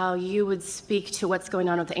how you would speak to what's going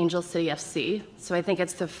on with Angel City FC. So I think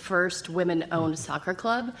it's the first women-owned soccer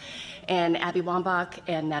club, and Abby Wambach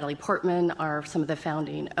and Natalie Portman are some of the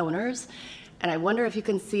founding owners. And I wonder if you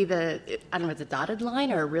can see I don't know if it's a dotted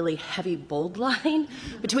line or a really heavy bold line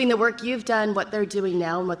between the work you've done, what they're doing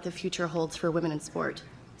now, and what the future holds for women in sport.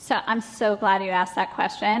 So I'm so glad you asked that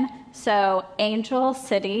question. So Angel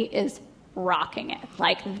City is rocking it.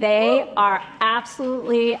 They are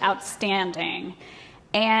absolutely outstanding.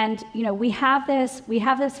 And we have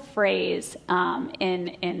this phrase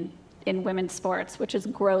in women's sports, which is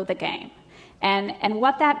grow the game. And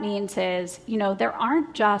what that means is, there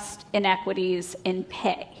aren't just inequities in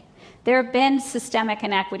pay. There have been systemic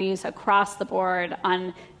inequities across the board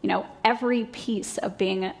on, every piece of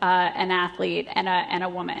being an athlete and a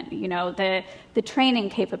woman. The training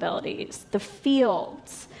capabilities, the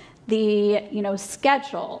fields, the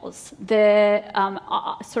schedules, the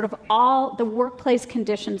sort of all the workplace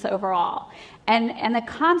conditions overall, and the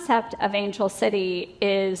concept of Angel City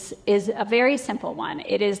is a very simple one.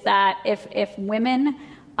 It is that if women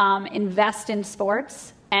invest in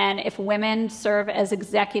sports, and if women serve as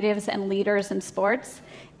executives and leaders in sports,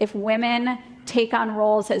 if women take on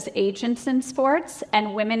roles as agents in sports,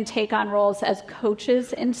 and women take on roles as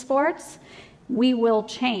coaches in sports, we will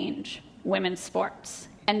change women's sports.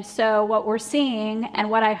 And so what we're seeing, and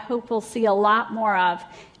what I hope we'll see a lot more of,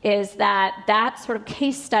 is that sort of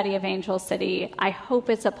case study of Angel City, I hope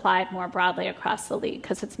it's applied more broadly across the league,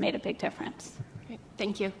 because it's made a big difference. Great.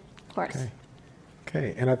 Thank you. Of course.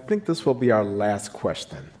 Okay, and I think this will be our last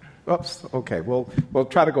question. Oops, okay, we'll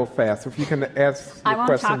try to go fast. If you can ask your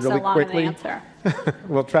question really quickly. I won't talk so long in the answer.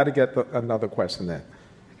 We'll try to get another question then.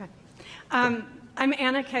 Okay. I'm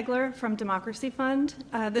Anna Kegler from Democracy Fund.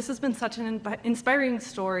 This has been such an inspiring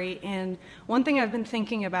story, and one thing I've been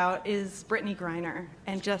thinking about is Brittany Griner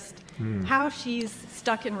and just how she's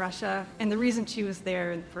stuck in Russia, and the reason she was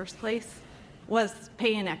there in the first place was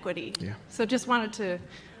pay inequity. Yeah. So just wanted to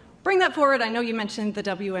bring that forward. I know you mentioned the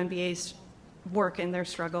WNBA's work and their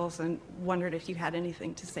struggles, and wondered if you had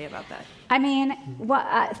anything to say about that. I mean,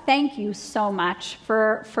 thank you so much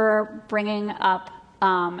for bringing up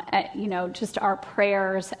just our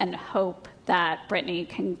prayers and hope that Brittany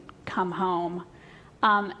can come home.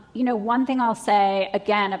 One thing I'll say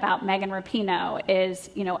again about Megan Rapinoe is,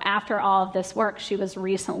 after all of this work, she was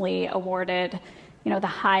recently awarded, the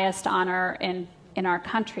highest honor in our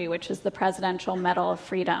country, which is the Presidential Medal of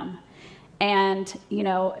Freedom. And,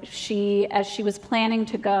 as she was planning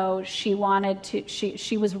to go, she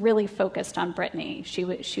was really focused on Brittany. She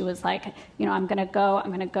was like, I'm going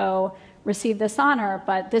to go receive this honor,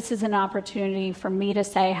 but this is an opportunity for me to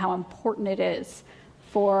say how important it is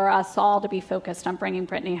for us all to be focused on bringing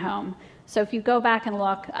Brittany home. So if you go back and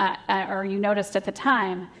look, or you noticed at the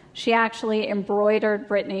time, she actually embroidered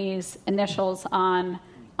Brittany's initials on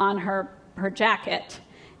her jacket,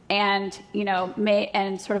 and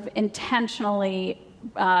and sort of intentionally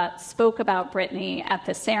spoke about Brittany at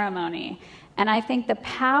the ceremony. And I think the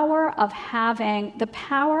power of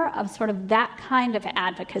sort of that kind of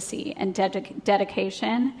advocacy and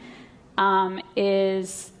dedication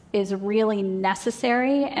is really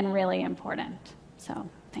necessary and really important. So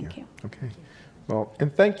thank you. Okay. Well,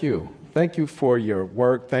 and thank you. Thank you for your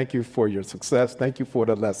work. Thank you for your success. Thank you for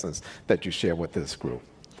the lessons that you share with this group.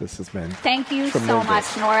 This has been Thank you tremendous. so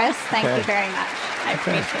much, Norris. Thank you very much. I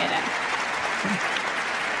appreciate it.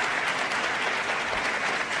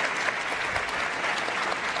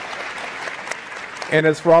 And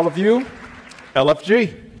as for all of you,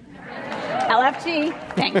 LFG. LFG,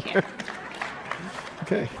 thank you.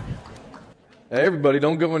 Okay. Hey, everybody,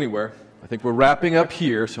 don't go anywhere. I think we're wrapping up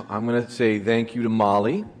here, so I'm going to say thank you to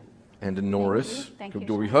Molly and to Norris. Thank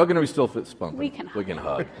you. Are we hugging or are we still fist bumping? We can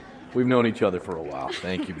hug. We've known each other for a while.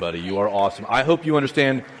 Thank you, buddy. You are awesome. I hope you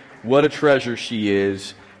understand what a treasure she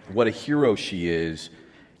is, what a hero she is.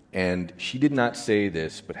 And she did not say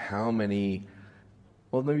this, but how many...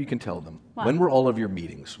 Well, maybe you can tell them. What? When were all of your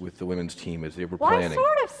meetings with the women's team as they were planning? Well,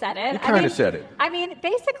 I sort of said it. You kind of said it. I mean,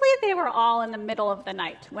 basically, they were all in the middle of the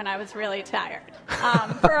night when I was really tired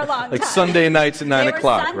for a long time. Like Sunday nights at 9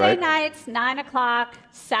 o'clock, Sunday right? nights, 9 o'clock,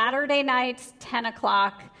 Saturday nights, 10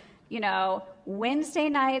 o'clock, Wednesday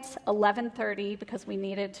nights, 11:30, because we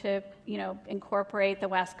needed to, incorporate the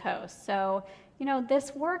West Coast. So,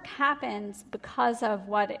 this work happens because of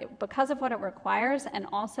what it requires, and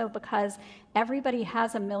also because everybody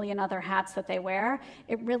has a million other hats that they wear.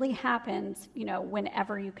 It really happens,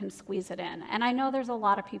 whenever you can squeeze it in. And I know there's a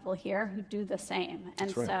lot of people here who do the same. And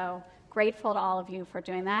That's right. So grateful to all of you for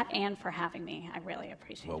doing that and for having me. I really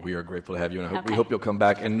appreciate it. Well, we are grateful to have you, and Okay. we hope you'll come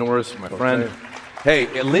back. And Norris, my friend, hey,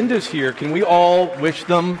 Linda's here. Can we all wish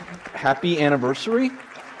them happy anniversary?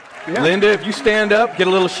 Yeah. Linda, if you stand up, get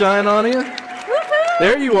a little shine on you.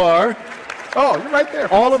 There you are. Oh, you're right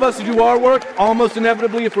there. All of us who do our work, almost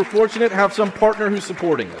inevitably, if we're fortunate, have some partner who's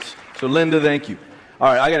supporting us. So, Linda, thank you.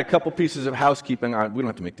 All right, I got a couple pieces of housekeeping. We don't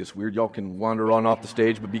have to make this weird. Y'all can wander on off the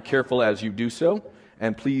stage, but be careful as you do so.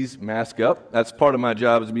 And please mask up. That's part of my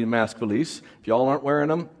job, is to be a mask police. If y'all aren't wearing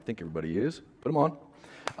them, I think everybody is. Put them on.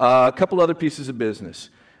 A couple other pieces of business.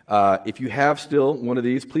 If you have still one of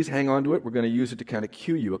these, please hang on to it. We're going to use it to kind of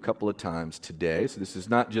cue you a couple of times today. So this is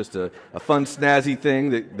not just a fun, snazzy thing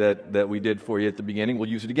that we did for you at the beginning. We'll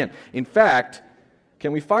use it again. In fact,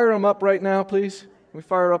 can we fire them up right now, please? Can we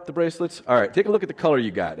fire up the bracelets? All right, take a look at the color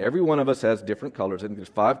you got. Every one of us has different colors. I think there's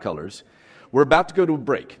 5 colors. We're about to go to a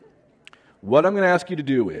break. What I'm going to ask you to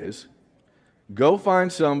do is go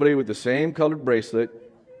find somebody with the same colored bracelet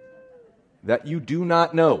that you do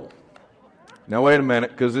not know. Now, wait a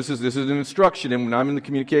minute, because this is an instruction, and when I'm in the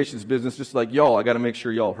communications business, just like y'all, I got to make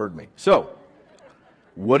sure y'all heard me. So,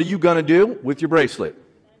 what are you going to do with your bracelet?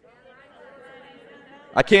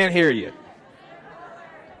 I can't hear you.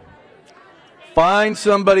 Find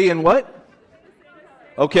somebody and what?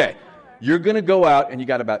 Okay, you're going to go out, and you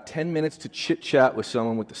got about 10 minutes to chit-chat with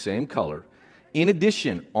someone with the same color. In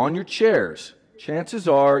addition, on your chairs, chances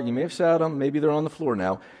are, you may have sat on them, maybe they're on the floor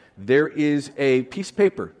now, there is a piece of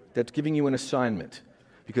paper that's giving you an assignment.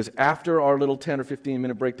 Because after our little 10 or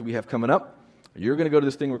 15-minute break that we have coming up, you're going to go to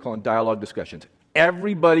this thing we're calling dialogue discussions.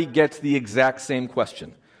 Everybody gets the exact same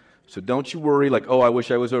question. So don't you worry like, oh, I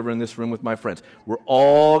wish I was over in this room with my friends. We're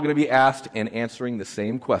all going to be asked and answering the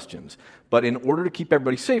same questions. But in order to keep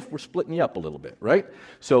everybody safe, we're splitting you up a little bit, right?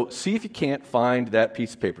 So see if you can't find that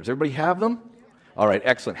piece of paper. Does everybody have them? All right,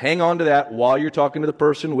 excellent. Hang on to that while you're talking to the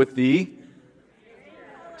person with the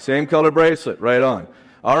same color bracelet. Right on.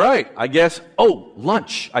 All right, I guess,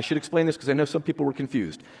 lunch. I should explain this because I know some people were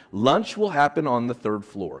confused. Lunch will happen on the 3rd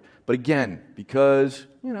floor. But again, because,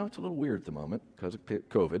 it's a little weird at the moment because of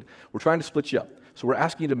COVID, we're trying to split you up. So we're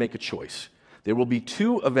asking you to make a choice. There will be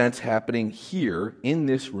 2 events happening here in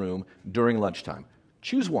this room during lunchtime.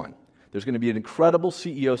 Choose one. There's going to be an incredible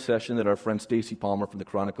CEO session that our friend Stacy Palmer from the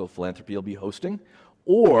Chronicle of Philanthropy will be hosting,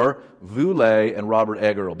 or Vu Le and Robert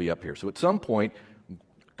Egger will be up here. So at some point,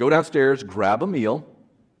 go downstairs, grab a meal,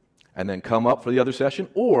 and then come up for the other session,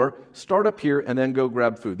 or start up here and then go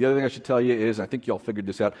grab food. The other thing I should tell you is, I think you all figured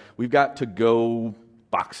this out, we've got to-go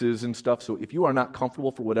boxes and stuff, so if you are not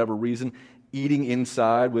comfortable for whatever reason eating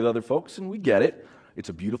inside with other folks, and we get it, it's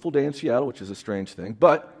a beautiful day in Seattle, which is a strange thing,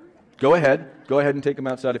 but go ahead and take them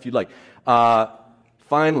outside if you'd like.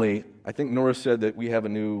 Finally, I think Nora said that we have a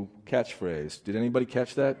new catchphrase. Did anybody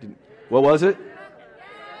catch that? What was it?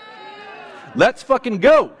 Let's fucking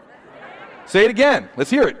go. Say it again. Let's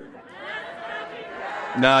hear it.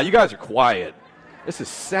 Nah, you guys are quiet. This is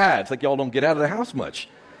sad. It's like y'all don't get out of the house much.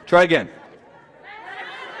 Try again.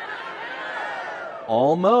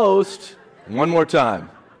 Almost. One more time.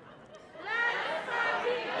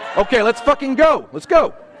 Okay, let's fucking go. Let's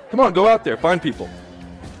go. Come on, go out there. Find people.